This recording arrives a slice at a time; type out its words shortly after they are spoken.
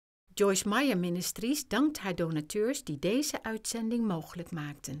Joyce Meyer Ministries dankt haar donateurs die deze uitzending mogelijk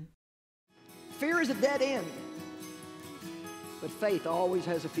maakten. Fear is a dead end, but faith always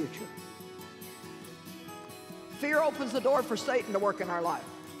has a future. Fear opens the door for Satan to work in our life.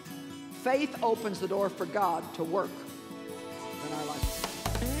 Faith opens the door for God to work in our life.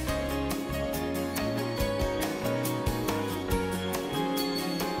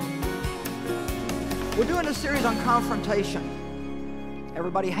 We're doing a series on confrontation.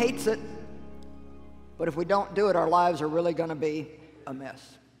 Everybody hates it, but if we don't do it, our lives are really going to be a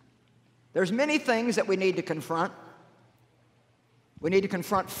mess. There's many things that we need to confront. We need to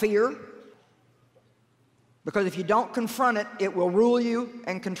confront fear, because if you don't confront it, it will rule you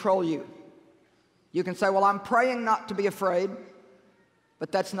and control you. You can say, well, I'm praying not to be afraid, but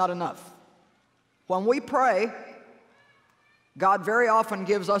that's not enough. When we pray, God very often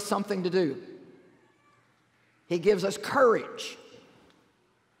gives us something to do. He gives us courage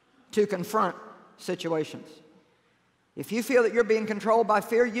to confront situations. If you feel that you're being controlled by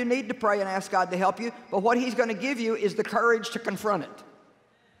fear, you need to pray and ask God to help you, but what He's going to give you is the courage to confront it.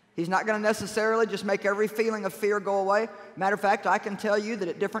 He's not going to necessarily just make every feeling of fear go away. Matter of fact, I can tell you that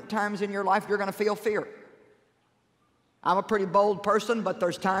at different times in your life, you're going to feel fear. I'm a pretty bold person, but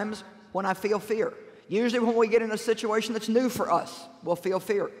there's times when I feel fear. Usually when we get in a situation that's new for us, we'll feel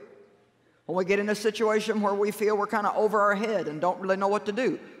fear. When we get in a situation where we feel we're kind of over our head and don't really know what to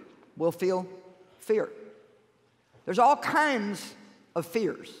do, we'll feel fear. There's all kinds of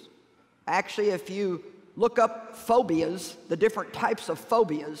fears. Actually, if you look up phobias, the different types of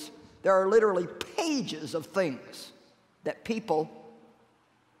phobias, there are literally pages of things that people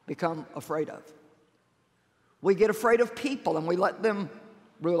become afraid of. We get afraid of people and we let them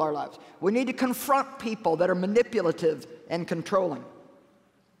rule our lives. We need to confront people that are manipulative and controlling.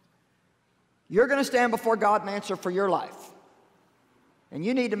 You're going to stand before God and answer for your life. And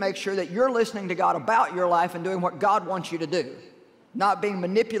you need to make sure that you're listening to God about your life and doing what God wants you to do, not being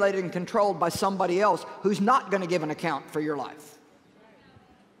manipulated and controlled by somebody else who's not going to give an account for your life.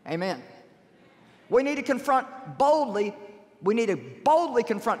 Amen. We need to confront boldly, we need to boldly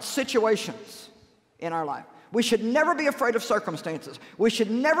confront situations in our life. We should never be afraid of circumstances. We should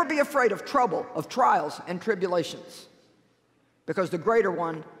never be afraid of trouble, of trials and tribulations, because the greater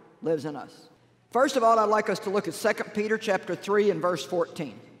one lives in us. First of all, I'd like us to look at 2 Peter chapter 3 and verse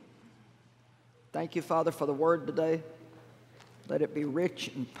 14. Thank you, Father, for the word today. Let it be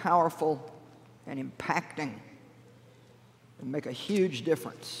rich and powerful and impacting and make a huge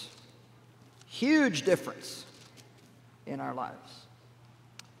difference in our lives.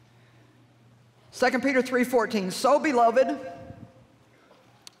 2 Peter 3:14, so beloved,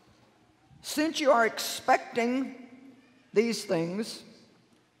 since you are expecting these things,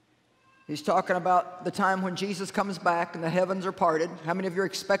 he's talking about the time when Jesus comes back and the heavens are parted. How many of you are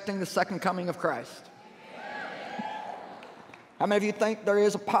expecting the second coming of Christ? How many of you think there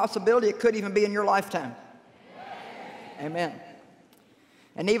is a possibility it could even be in your lifetime? Amen.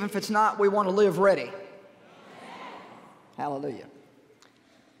 And even if it's not, we want to live ready. Hallelujah.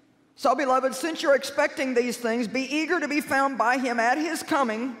 So, beloved, since you're expecting these things, be eager to be found by Him at His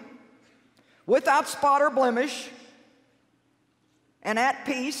coming, without spot or blemish, and at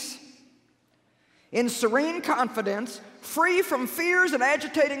peace, in serene confidence, free from fears and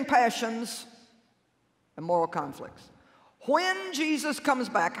agitating passions and moral conflicts. When Jesus comes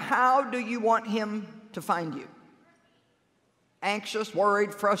back, how do you want Him to find you? Anxious,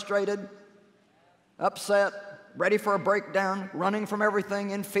 worried, frustrated, upset, ready for a breakdown, running from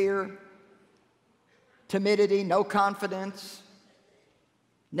everything in fear, timidity, no confidence,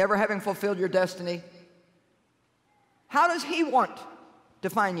 never having fulfilled your destiny? How does He want to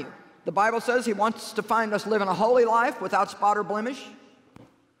find you? The Bible says He wants to find us living a holy life without spot or blemish.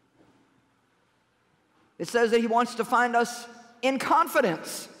 It says that He wants to find us in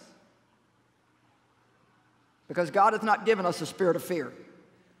confidence, because God hath not given us a spirit of fear.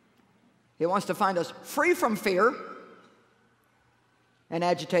 He wants to find us free from fear and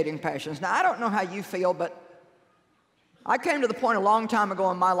agitating passions. Now, I don't know how you feel, but I came to the point a long time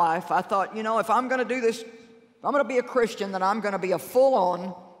ago in my life, I thought, you know, if I'm going to do this, if I'm going to be a Christian, then I'm going to be a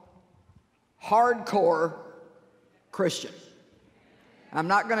full-on, hardcore Christian. I'm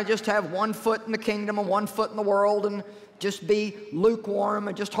not going to just have one foot in the kingdom and one foot in the world and just be lukewarm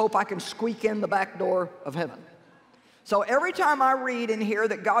and just hope I can squeak in the back door of heaven. So every time I read and hear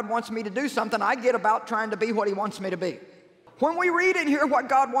that God wants me to do something, I get about trying to be what He wants me to be. When we read and hear what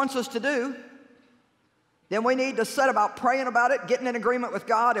God wants us to do, then we need to set about praying about it, getting in agreement with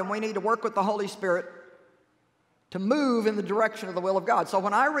God, and we need to work with the Holy Spirit to move in the direction of the will of God. So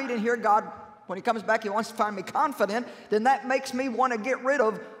when I read and hear God, when He comes back, He wants to find me confident, then that makes me want to get rid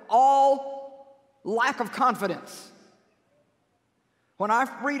of all lack of confidence. When I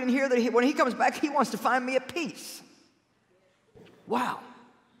read and hear that when he comes back, he wants to find me at peace. Wow.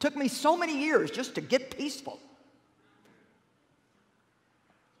 Took me so many years just to get peaceful.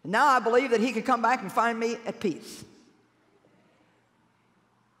 And now I believe that he could come back and find me at peace.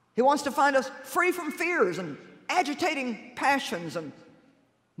 He wants to find us free from fears and agitating passions and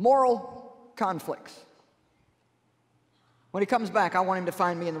moral conflicts. When he comes back, I want him to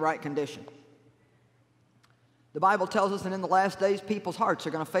find me in the right condition. The Bible tells us that in the last days, people's hearts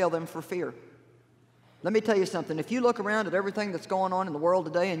are going to fail them for fear. Let me tell you something. If you look around at everything that's going on in the world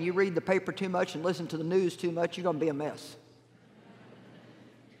today and you read the paper too much and listen to the news too much, you're going to be a mess.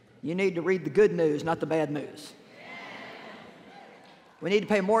 You need to read the good news, not the bad news. We need to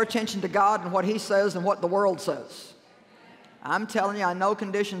pay more attention to God and what he says than what the world says. I'm telling you, I know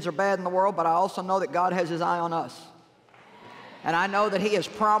conditions are bad in the world, but I also know that God has his eye on us. And I know that he has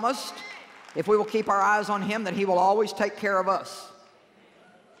promised, if we will keep our eyes on him, that he will always take care of us.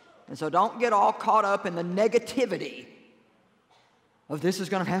 And so don't get all caught up in the negativity of this is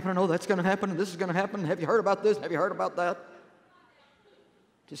going to happen, and oh, that's going to happen, and this is going to happen. Have you heard about this? Have you heard about that?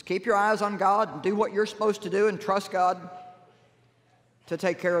 Just keep your eyes on God and do what you're supposed to do and trust God to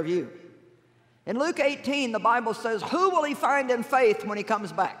take care of you. In Luke 18, the Bible says, who will he find in faith when he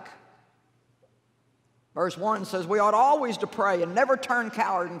comes back? Verse 1 says, we ought always to pray and never turn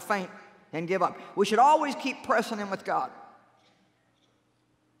coward and faint and give up. We should always keep pressing in with God.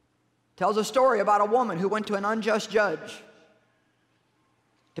 Tells a story about a woman who went to an unjust judge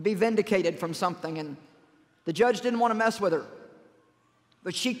to be vindicated from something, and the judge didn't want to mess with her,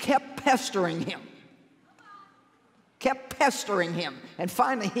 but she kept pestering him. Kept pestering him, and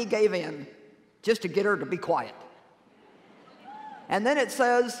finally he gave in just to get her to be quiet. And then it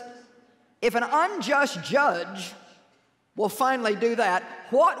says, if an unjust judge will finally do that,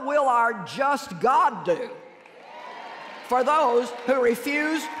 what will our just God do for those who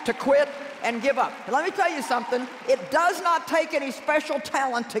refuse to quit and give up? And let me tell you something, it does not take any special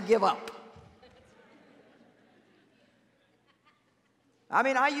talent to give up. I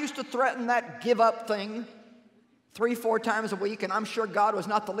mean, I used to threaten that give up thing 3-4 times a week, and I'm sure God was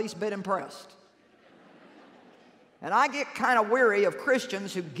not the least bit impressed. And I get kind of weary of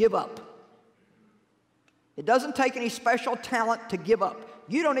Christians who give up. It doesn't take any special talent to give up.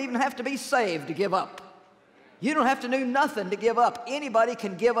 You don't even have to be saved to give up. You don't have to do nothing to give up. Anybody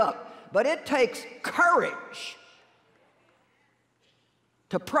can give up. But it takes courage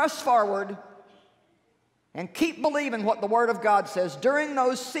to press forward and keep believing what the Word of God says during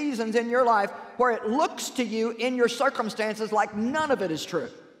those seasons in your life where it looks to you in your circumstances like none of it is true.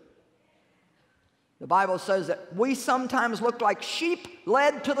 The Bible says that we sometimes look like sheep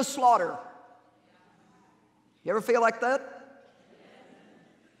led to the slaughter. You ever feel like that?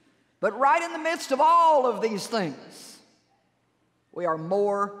 But right in the midst of all of these things, we are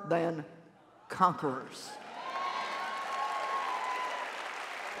more than conquerors.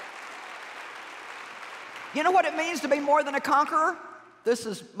 You know what it means to be more than a conqueror? This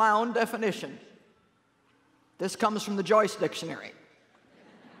is my own definition. This comes from the Joyce Dictionary.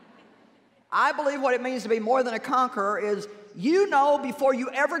 I believe what it means to be more than a conqueror is you know before you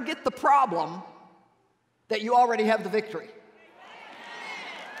ever get the problem that you already have the victory.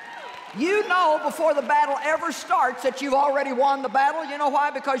 You know before the battle ever starts that you've already won the battle. You know why?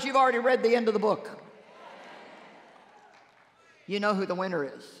 Because you've already read the end of the book. You know who the winner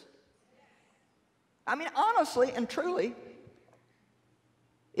is. I mean, honestly and truly,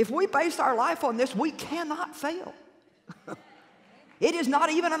 if we base our life on this, we cannot fail. It is not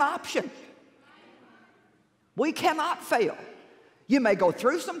even an option. We cannot fail. You may go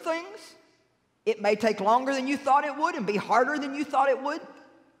through some things. It may take longer than you thought it would and be harder than you thought it would.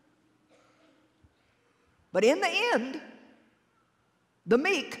 But in the end, the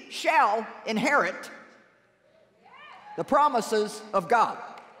meek shall inherit the promises of God.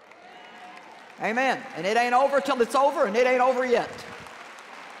 Amen. And it ain't over till it's over, and it ain't over yet.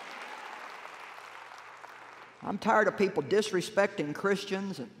 I'm tired of people disrespecting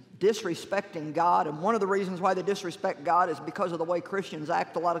Christians and disrespecting God, and one of the reasons why they disrespect God is because of the way Christians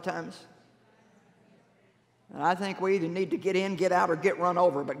act a lot of times. And I think we either need to get in, get out, or get run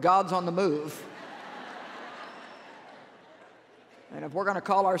over, but God's on the move. And if we're going to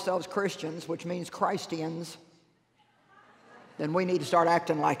call ourselves Christians, which means Christians, then we need to start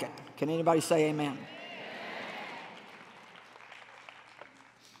acting like it. Can anybody say amen?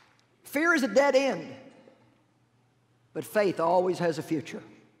 Fear is a dead end, but faith always has a future.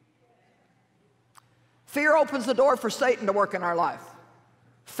 Fear opens the door for Satan to work in our life.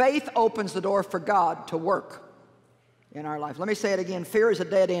 Faith opens the door for God to work in our life. Let me say it again. Fear is a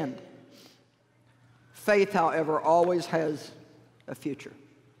dead end. Faith, however, always has a future.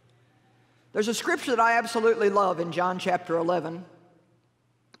 There's a scripture that I absolutely love in John chapter 11.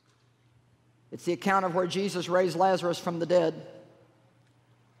 It's the account of where Jesus raised Lazarus from the dead.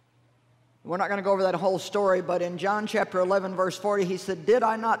 We're not going to go over that whole story, but in John chapter 11, verse 40, he said, "Did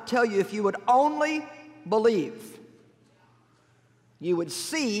I not tell you if you would only believe, you would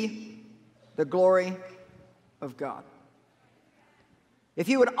see the glory of God?" If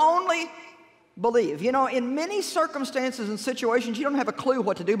you would only believe. You know, in many circumstances and situations, you don't have a clue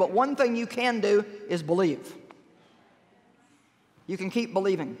what to do, but one thing you can do is believe. You can keep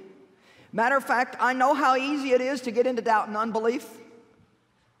believing. Matter of fact, I know how easy it is to get into doubt and unbelief.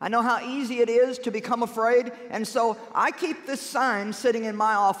 I know how easy it is to become afraid, and so I keep this sign sitting in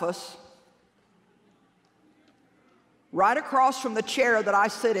my office right across from the chair that I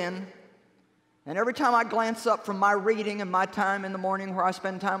sit in, and every time I glance up from my reading and my time in the morning where I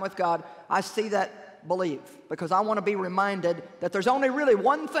spend time with God, I see that believe, because I want to be reminded that there's only really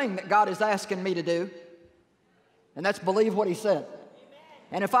one thing that God is asking me to do, and that's believe what He said.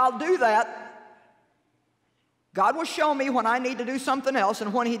 And if I'll do that, God will show me when I need to do something else,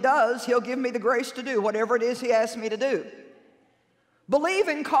 and when He does, He'll give me the grace to do whatever it is He asks me to do.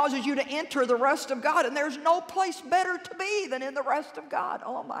 Believing causes you to enter the rest of God, and there's no place better to be than in the rest of God.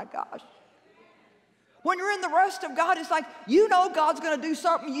 Oh my gosh. When you're in the rest of God, it's like you know God's going to do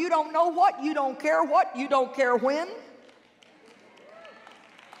something. You don't know what, you don't care what, you don't care when.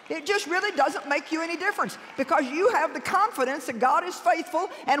 It just really doesn't make you any difference, because you have the confidence that God is faithful,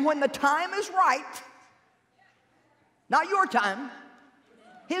 and when the time is right, not your time,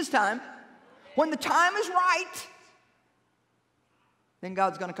 His time, when the time is right, then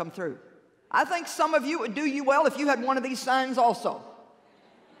God's going to come through. I think some of you, it would do you well if you had one of these signs also.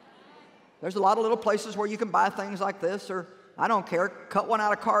 There's a lot of little places where you can buy things like this, or I don't care, cut one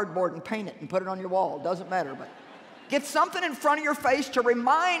out of cardboard and paint it and put it on your wall. It doesn't matter, but get something in front of your face to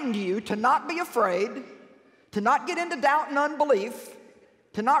remind you to not be afraid, to not get into doubt and unbelief,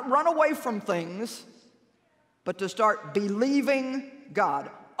 to not run away from things, but to start believing God.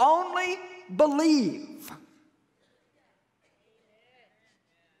 Only believe.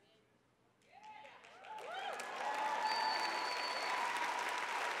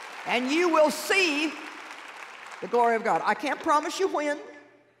 And you will see the glory of God. I can't promise you when,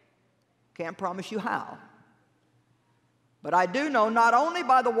 can't promise you how. But I do know, not only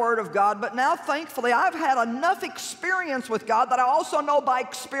by the Word of God, but now thankfully I've had enough experience with God that I also know by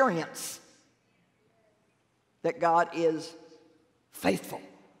experience that God is faithful.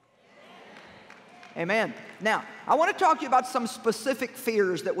 Amen. Now, I want to talk to you about some specific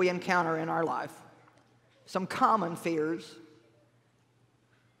fears that we encounter in our life. Some common fears.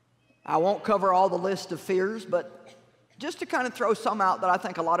 I won't cover all the list of fears, but just to kind of throw some out that I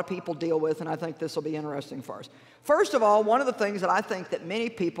think a lot of people deal with, and I think this will be interesting for us. First of all, one of the things that I think that many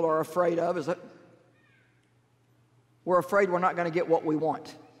people are afraid of is that we're afraid we're not going to get what we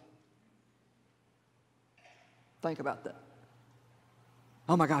want. Think about that.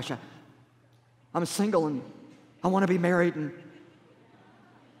 Oh my gosh, I'm single and I want to be married, and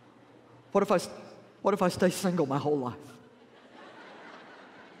what if I stay single my whole life?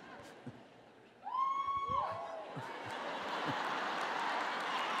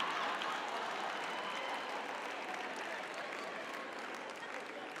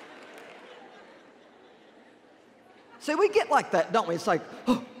 See, we get like that, don't we? It's like,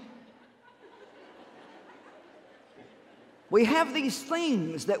 oh. We have these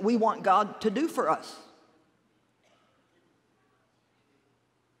things that we want God to do for us.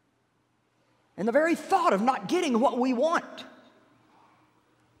 And the very thought of not getting what we want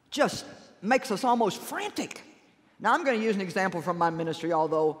just makes us almost frantic. Now, I'm going to use an example from my ministry,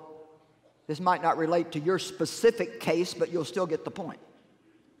 although this might not relate to your specific case, but you'll still get the point.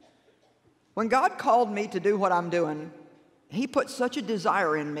 When God called me to do what I'm doing, He put such a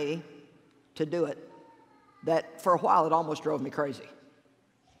desire in me to do it that for a while it almost drove me crazy.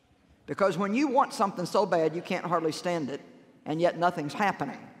 Because when you want something so bad you can't hardly stand it, and yet nothing's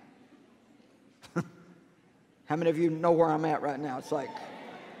happening. How many of you know where I'm at right now? It's like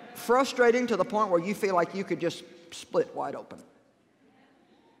frustrating to the point where you feel like you could just split wide open.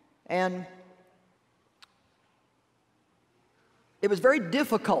 And it was very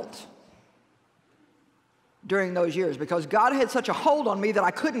difficult during those years because God had such a hold on me that I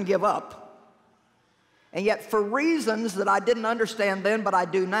couldn't give up. And yet for reasons that I didn't understand then, but I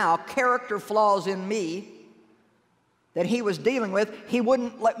do now, character flaws in me that He was dealing with, He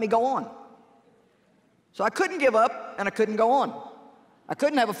wouldn't let me go on. So I couldn't give up and I couldn't go on. I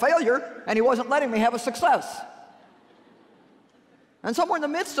couldn't have a failure and He wasn't letting me have a success. And somewhere in the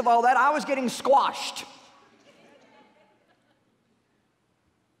midst of all that, I was getting squashed.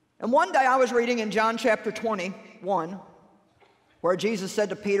 And one day I was reading in John chapter 21, where Jesus said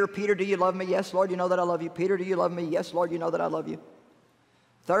to Peter, Peter, do you love me? Yes, Lord, you know that I love you. Peter, do you love me? Yes, Lord, you know that I love you.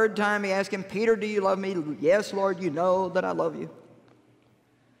 Third time he asked him, Peter, do you love me? Yes, Lord, you know that I love you.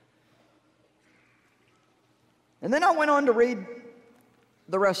 And then I went on to read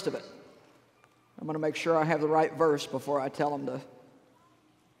the rest of it. I'm going to make sure I have the right verse before I tell him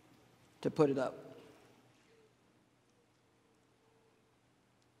to put it up.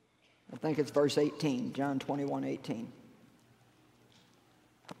 I think it's verse 18, John 21:18.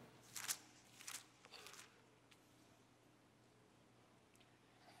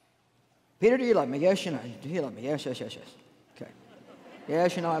 Peter, do you love me? Yes, you know. Do you love me? Yes, yes, yes, yes. Okay.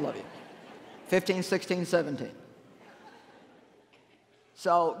 Yes, you know I love you. 15, 16, 17.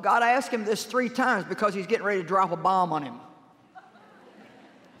 So God asked him this 3 times because he's getting ready to drop a bomb on him.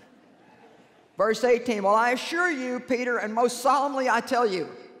 Verse 18, well, I assure you, Peter, and most solemnly I tell you,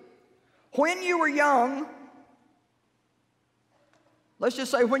 when you were young, let's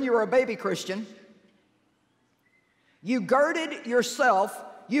just say when you were a baby Christian, you girded yourself,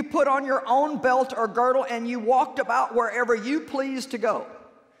 you put on your own belt or girdle, and you walked about wherever you pleased to go.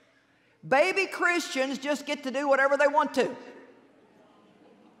 Baby Christians just get to do whatever they want to.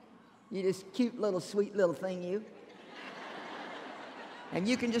 You just cute little sweet little thing, you. And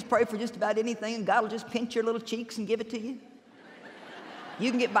you can just pray for just about anything, and God will just pinch your little cheeks and give it to you. You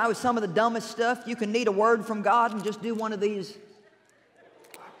can get by with some of the dumbest stuff. You can need a word from God and just do one of these.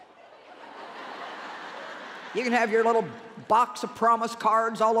 You can have your little box of promise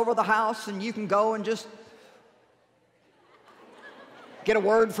cards all over the house, and you can go and just get a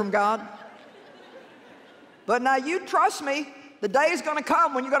word from God. But now you trust me, the day is going to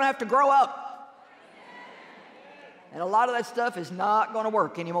come when you're going to have to grow up. And a lot of that stuff is not going to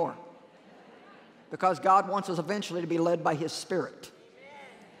work anymore. Because God wants us eventually to be led by His Spirit.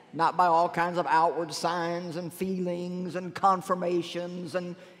 Not by all kinds of outward signs and feelings and confirmations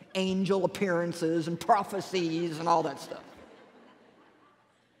and angel appearances and prophecies and all that stuff.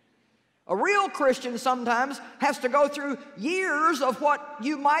 A real Christian sometimes has to go through years of what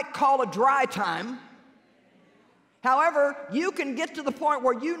you might call a dry time. However, you can get to the point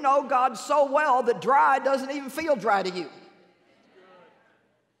where you know God so well that dry doesn't even feel dry to you.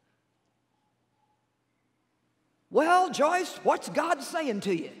 Well, Joyce, what's God saying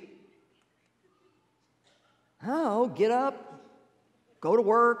to you? Oh, get up, go to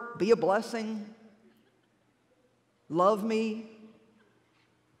work, be a blessing, love me.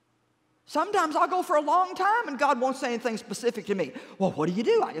 Sometimes I'll go for a long time and God won't say anything specific to me. Well, what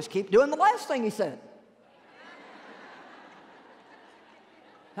do? I just keep doing the last thing He said.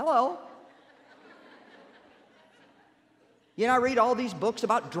 Hello? You know, I read all these books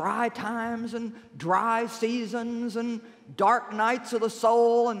about dry times and dry seasons and dark nights of the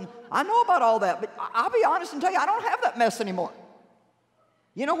soul, and I know about all that, but I'll be honest and tell you, I don't have that mess anymore.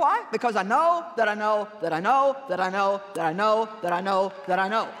 You know why? Because I know that I know that I know that I know that I know that I know that I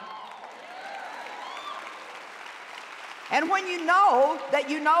know. And when you know that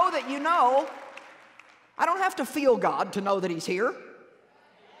you know that you know, I don't have to feel God to know that He's here.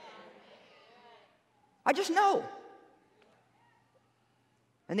 I just know.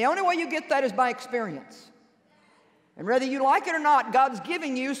 And the only way you get that is by experience. And whether you like it or not, God's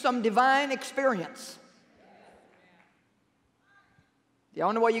giving you some divine experience. The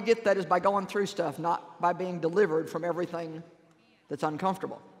only way you get that is by going through stuff, not by being delivered from everything that's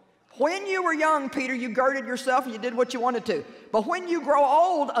uncomfortable. When you were young, Peter, you girded yourself and you did what you wanted to. But when you grow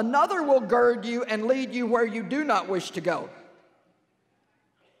old, another will gird you and lead you where you do not wish to go.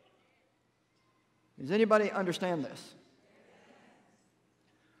 Does anybody understand this?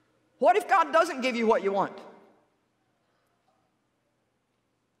 What if God doesn't give you what you want?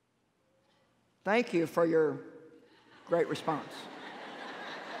 Thank you for your great response.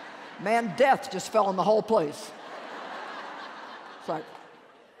 Man, death just fell in the whole place. It's like,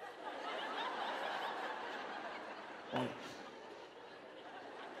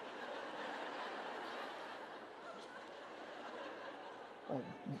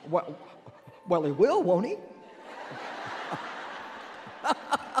 well, He will, won't He?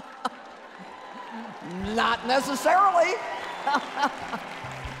 Not necessarily.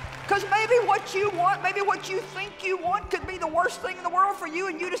 Because maybe what you want, maybe what you think you want could be the worst thing in the world for you,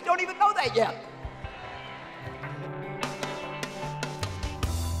 and you just don't even know that yet.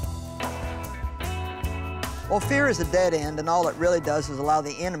 Well, fear is a dead end, and all it really does is allow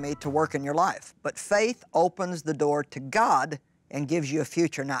the enemy to work in your life. But faith opens the door to God and gives you a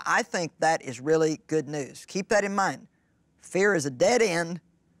future. Now, I think that is really good news. Keep that in mind. Fear is a dead end,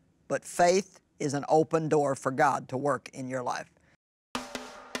 but faith is an open door for God to work in your life.